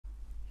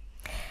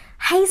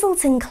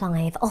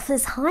HazeltonClive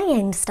offers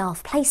high-end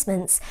staff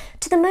placements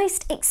to the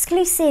most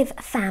exclusive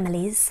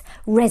families,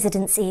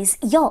 residences,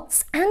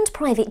 yachts and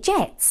private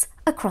jets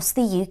across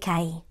the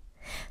UK.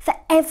 For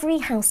every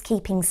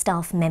housekeeping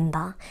staff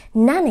member,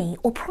 nanny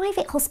or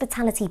private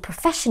hospitality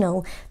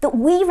professional that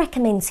we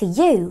recommend to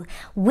you,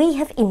 we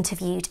have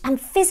interviewed and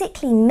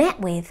physically met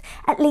with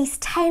at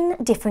least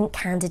 10 different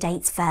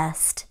candidates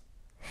first.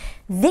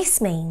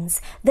 This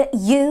means that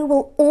you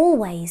will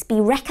always be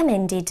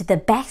recommended the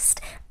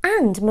best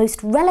and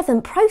most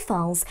relevant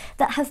profiles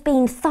that have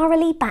been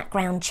thoroughly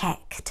background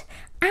checked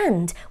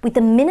and with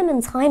the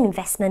minimum time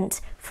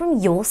investment from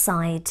your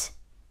side.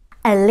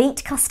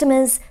 Elite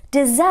customers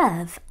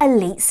deserve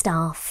elite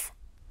staff.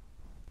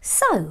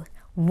 So,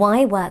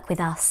 why work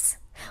with us?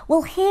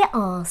 Well, here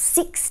are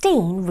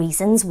 16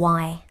 reasons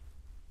why.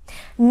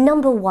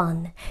 Number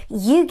 1,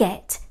 you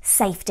get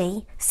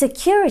safety,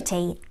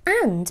 security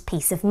and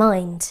peace of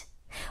mind.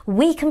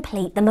 We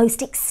complete the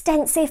most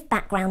extensive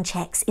background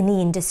checks in the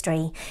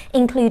industry,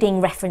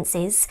 including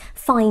references,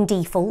 fine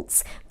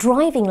defaults,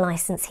 driving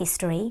licence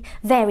history,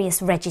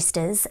 various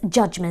registers,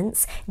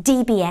 judgments,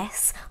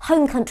 DBS,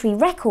 home country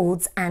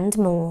records and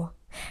more.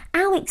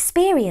 Our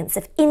experience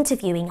of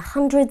interviewing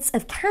hundreds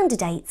of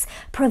candidates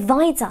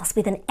provides us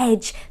with an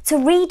edge to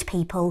read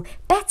people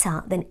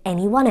better than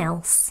anyone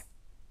else.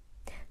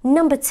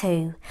 Number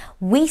 2,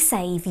 we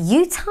save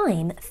you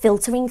time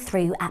filtering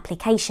through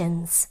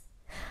applications.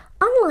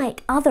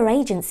 Unlike other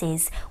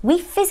agencies, we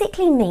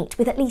physically meet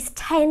with at least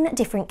 10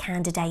 different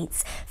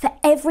candidates for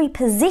every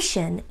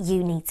position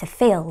you need to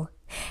fill.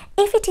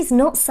 If it is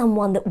not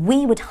someone that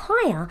we would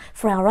hire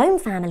for our own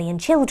family and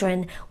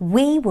children,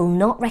 we will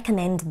not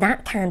recommend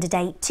that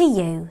candidate to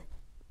you.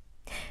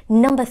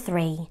 Number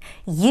 3,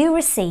 you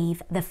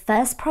receive the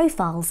first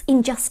profiles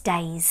in just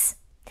days.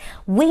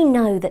 We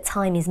know that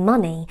time is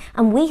money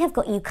and we have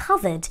got you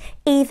covered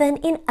even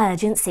in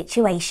urgent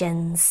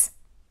situations.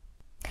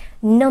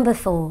 Number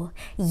 4,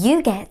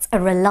 you get a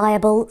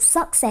reliable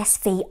success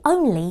fee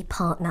only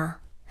partner.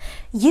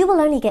 You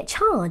will only get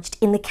charged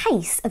in the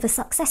case of a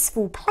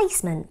successful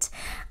placement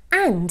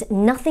and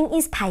nothing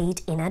is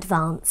paid in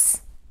advance.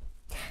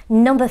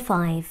 Number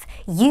 5,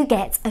 you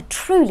get a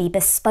truly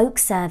bespoke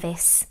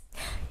service.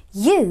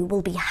 You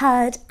will be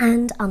heard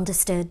and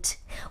understood.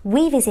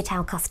 We visit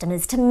our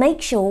customers to make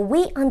sure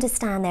we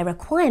understand their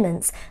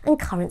requirements and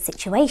current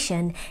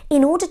situation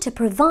in order to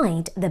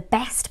provide the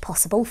best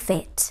possible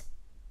fit.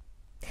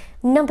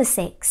 Number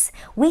 6,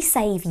 we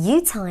save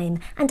you time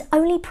and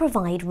only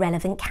provide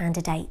relevant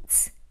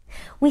candidates.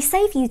 We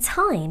save you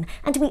time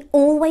and we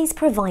always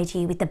provide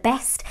you with the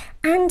best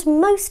and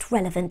most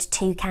relevant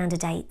 2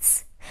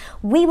 candidates.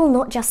 We will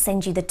not just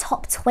send you the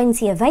top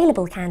 20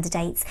 available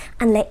candidates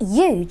and let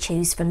you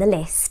choose from the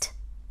list.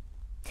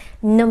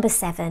 Number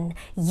 7,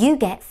 you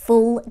get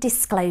full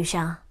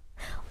disclosure.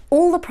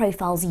 All the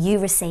profiles you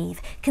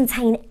receive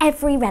contain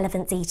every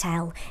relevant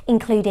detail,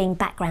 including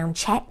background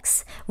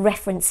checks,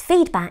 reference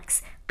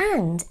feedbacks,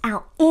 and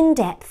our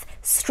in-depth,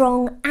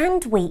 strong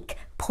and weak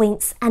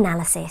points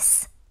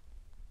analysis.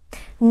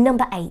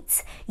 Number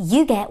 8,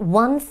 you get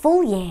 1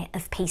 full year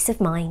of peace of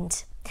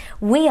mind.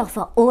 We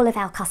offer all of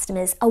our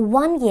customers a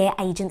 1-year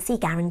agency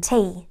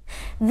guarantee.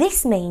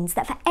 This means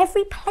that for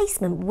every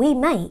placement we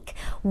make,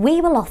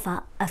 we will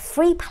offer a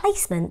free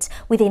placement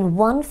within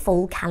 1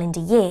 full calendar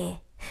year.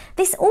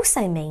 This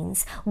also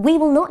means we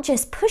will not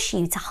just push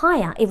you to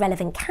hire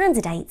irrelevant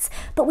candidates,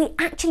 but we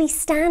actually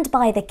stand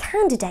by the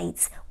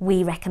candidates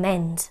we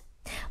recommend.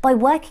 By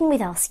working with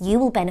us, you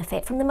will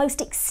benefit from the most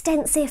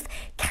extensive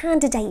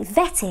candidate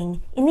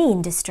vetting in the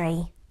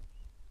industry.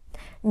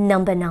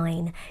 Number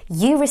 9,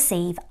 you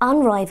receive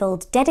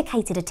unrivaled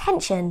dedicated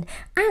attention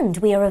and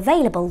we are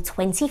available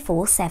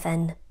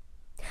 24/7.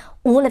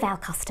 All of our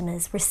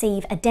customers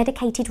receive a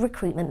dedicated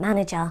recruitment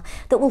manager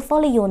that will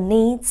follow your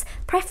needs,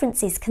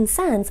 preferences,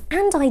 concerns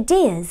and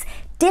ideas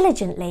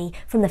diligently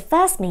from the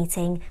first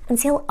meeting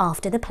until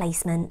after the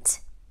placement.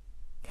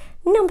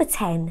 Number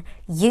 10,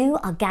 you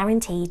are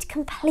guaranteed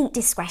complete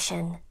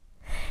discretion.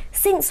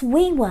 Since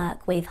we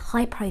work with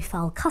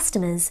high-profile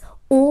customers,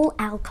 all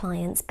our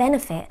clients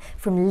benefit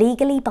from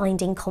legally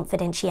binding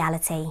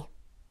confidentiality.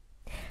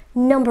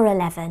 Number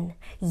 11,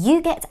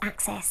 you get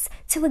access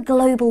to a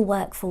global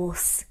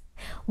workforce.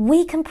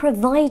 We can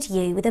provide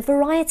you with a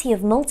variety of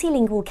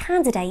multilingual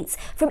candidates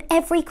from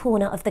every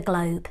corner of the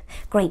globe.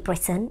 Great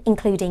Britain,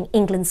 including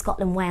England,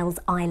 Scotland, Wales,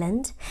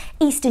 Ireland.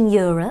 Eastern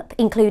Europe,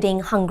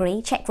 including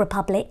Hungary, Czech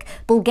Republic,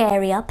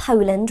 Bulgaria,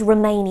 Poland,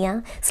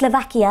 Romania,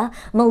 Slovakia,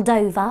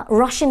 Moldova,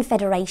 Russian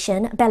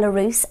Federation,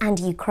 Belarus and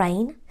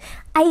Ukraine.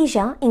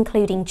 Asia,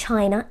 including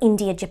China,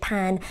 India,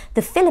 Japan,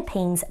 the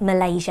Philippines,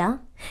 Malaysia.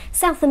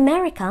 South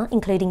America,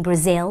 including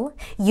Brazil,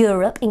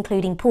 Europe,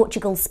 including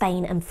Portugal,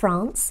 Spain and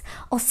France,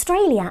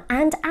 Australia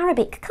and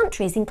Arabic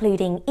countries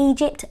including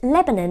Egypt,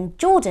 Lebanon,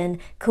 Jordan,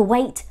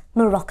 Kuwait,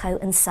 Morocco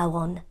and so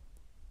on.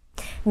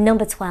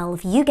 Number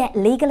 12, you get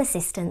legal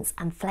assistance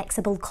and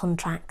flexible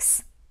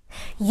contracts.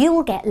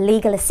 You'll get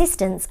legal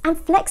assistance and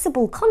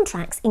flexible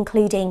contracts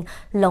including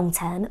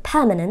long-term,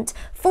 permanent,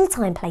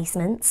 full-time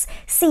placements,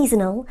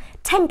 seasonal,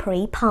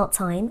 temporary,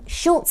 part-time,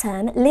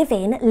 short-term,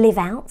 live-in,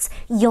 live-out,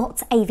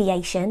 yacht,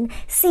 aviation,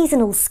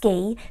 seasonal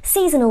ski,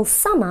 seasonal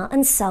summer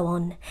and so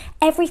on.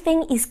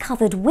 Everything is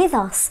covered with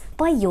us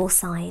by your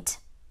side.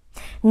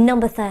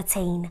 Number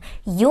 13.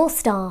 Your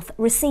staff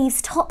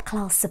receives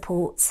top-class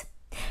support.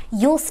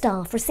 Your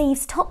staff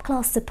receives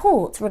top-class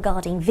support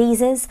regarding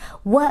visas,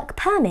 work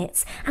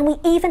permits, and we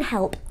even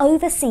help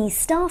overseas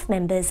staff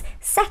members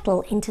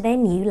settle into their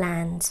new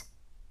land.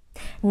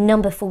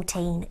 Number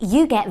 14.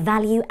 You get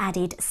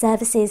value-added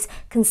services,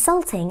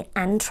 consulting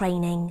and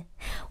training.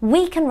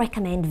 We can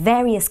recommend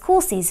various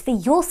courses for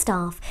your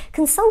staff,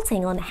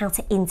 consulting on how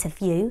to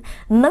interview,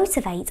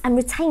 motivate and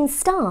retain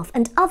staff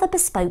and other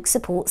bespoke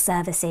support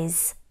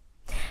services.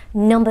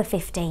 Number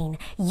 15.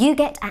 You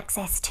get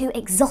access to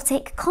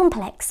exotic,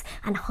 complex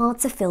and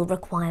hard-to-fill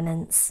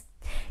requirements.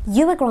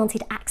 You are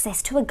granted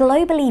access to a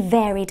globally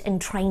varied and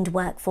trained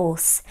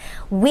workforce.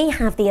 We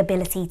have the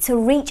ability to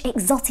reach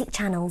exotic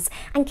channels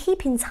and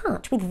keep in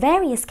touch with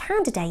various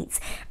candidates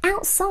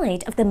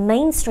outside of the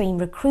mainstream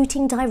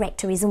recruiting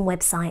directories and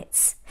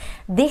websites.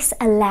 This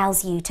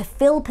allows you to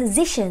fill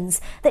positions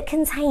that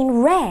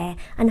contain rare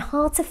and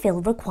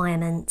hard-to-fill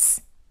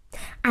requirements.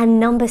 And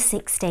number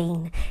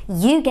 16,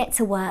 you get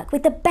to work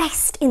with the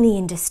best in the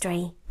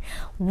industry.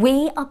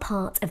 We are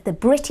part of the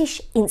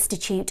British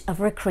Institute of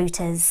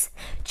Recruiters.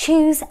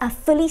 Choose a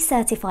fully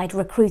certified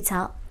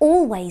recruiter,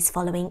 always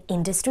following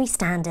industry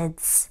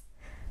standards.